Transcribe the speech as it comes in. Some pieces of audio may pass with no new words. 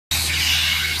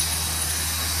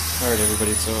Alright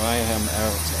everybody, so I am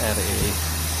out at a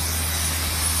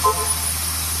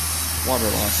water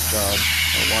loss job,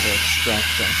 or water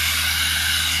extraction.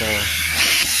 So,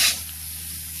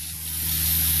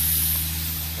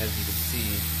 as you can see,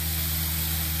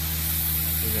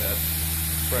 we got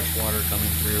fresh water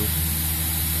coming through.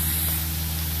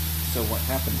 So what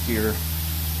happened here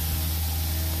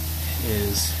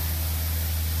is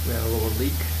we had a little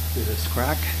leak through this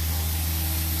crack,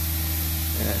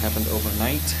 and it happened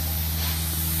overnight.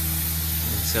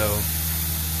 And so,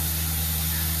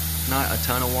 not a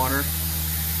ton of water,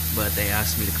 but they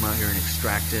asked me to come out here and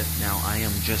extract it. Now I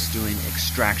am just doing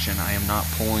extraction. I am not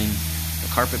pulling the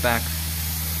carpet back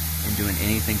and doing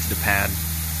anything to the pad.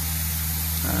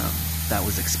 That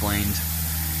was explained.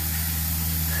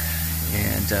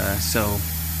 And so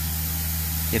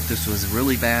if this was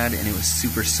really bad and it was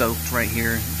super soaked right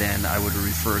here, then I would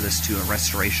refer this to a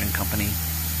restoration company.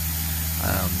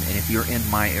 And if you're in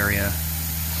my area,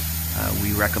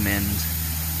 we recommend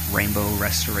Rainbow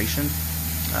Restoration.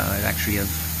 I actually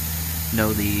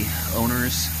know the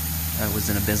owners. I was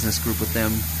in a business group with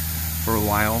them for a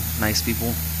while. Nice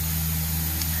people.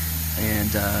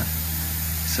 And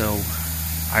so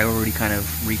I already kind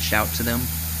of reached out to them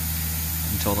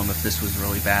and told them if this was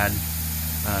really bad,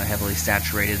 heavily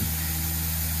saturated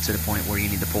to the point where you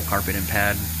need to pull carpet and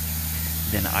pad,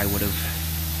 then I would have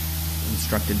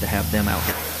instructed to have them out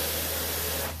here.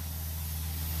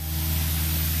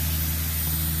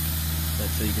 But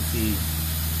so you can see,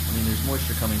 I mean, there's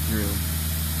moisture coming through,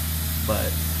 but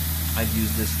I've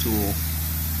used this tool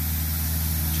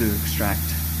to extract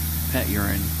pet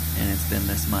urine, and it's been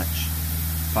this much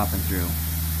popping through,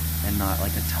 and not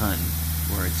like a ton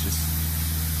where it's just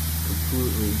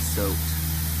completely soaked.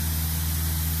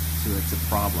 So it's a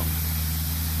problem.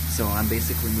 So I'm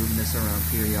basically moving this around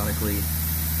periodically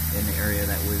in the area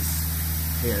that was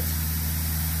hit,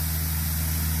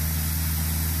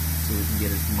 so we can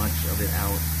get as much of it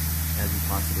out as we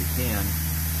possibly can.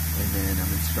 And then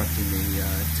I'm instructing the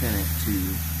tenant to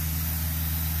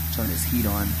turn his heat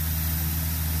on,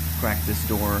 crack this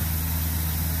door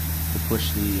to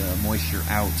push the moisture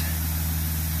out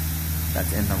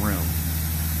that's in the room.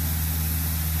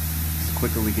 The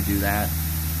quicker we could do that,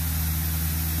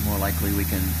 the more likely we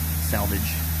can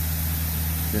salvage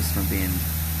this from being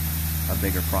a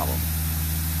bigger problem.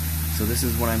 So this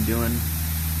is what I'm doing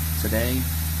today.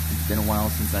 It's been a while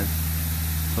since I've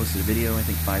posted a video. I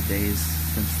think 5 days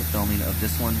since the filming of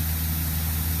this one.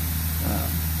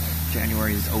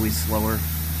 January is always slower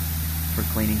for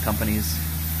cleaning companies,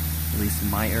 at least in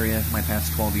my area. My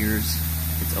past 12 years,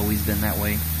 it's always been that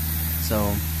way.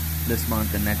 So this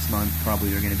month and next month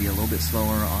probably are going to be a little bit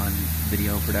slower on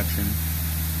video production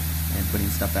and putting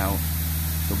stuff out,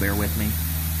 so bear with me.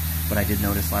 But I did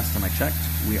notice last time I checked,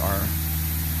 we are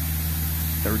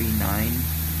 39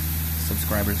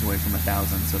 subscribers away from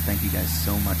 1,000, so thank you guys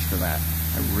so much for that.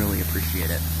 I really appreciate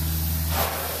it.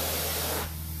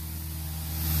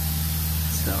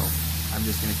 So I'm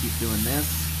just going to keep doing this,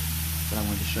 but I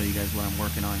wanted to show you guys what I'm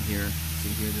working on here.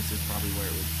 See here, this is probably where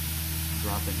it was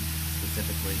dropping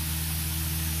specifically,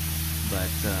 but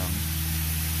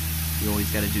you always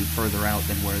got to do further out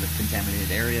than where the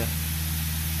contaminated area,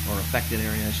 or affected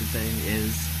area I should say,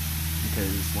 is,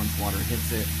 because once water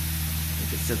hits it,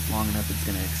 if it sits long enough, it's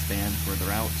going to expand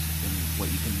further out than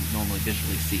what you can normally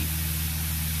visually see.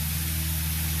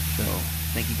 So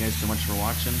thank you guys so much for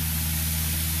watching.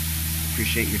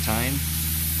 Appreciate your time.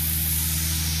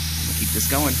 We'll keep this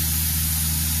going.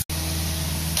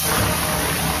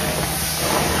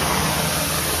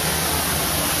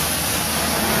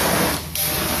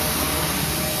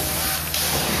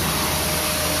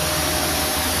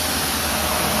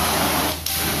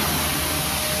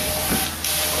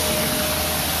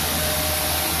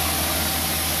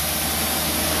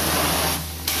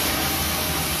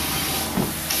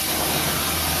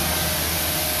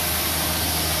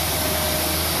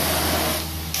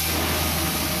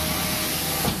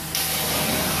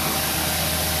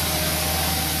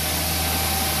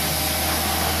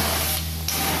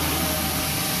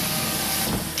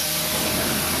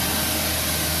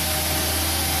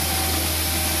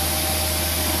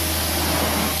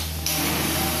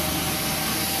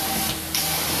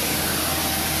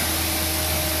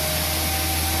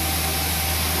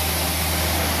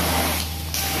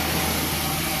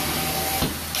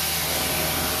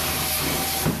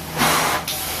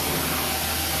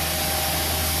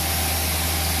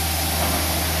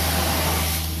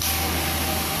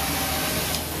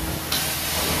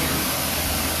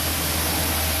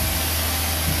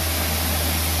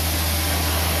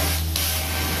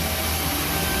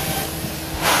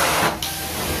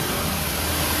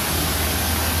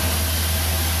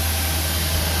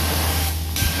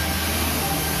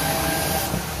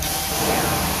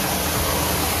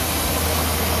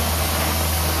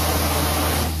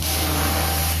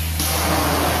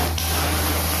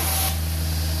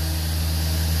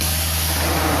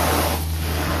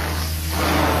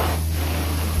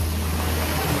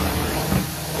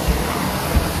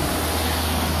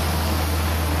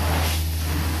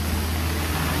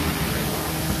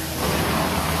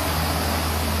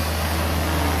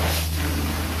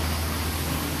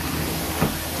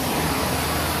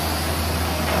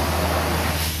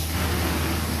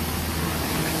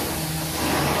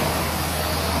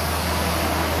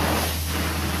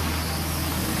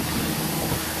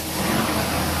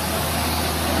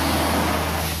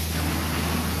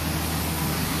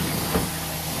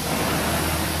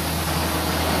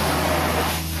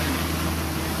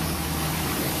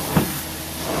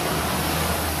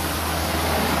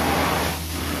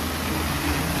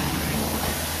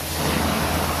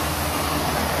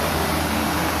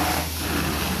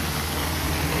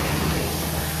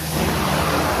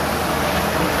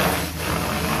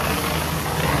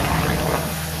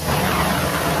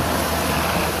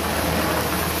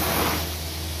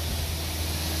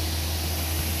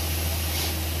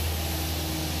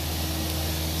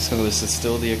 So this is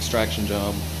still the extraction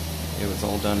job. It was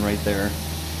all done right there.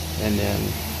 And then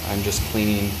I'm just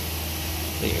cleaning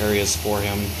the areas for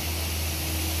him.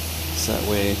 So that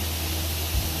way,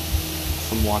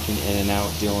 from walking in and out,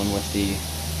 dealing with the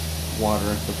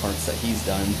water, the parts that he's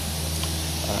done,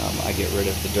 I get rid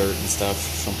of the dirt and stuff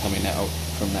from coming out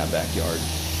from that backyard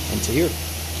into here.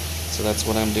 So that's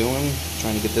what I'm doing,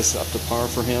 trying to get this up to par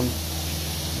for him.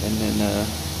 And then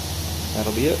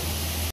that'll be it.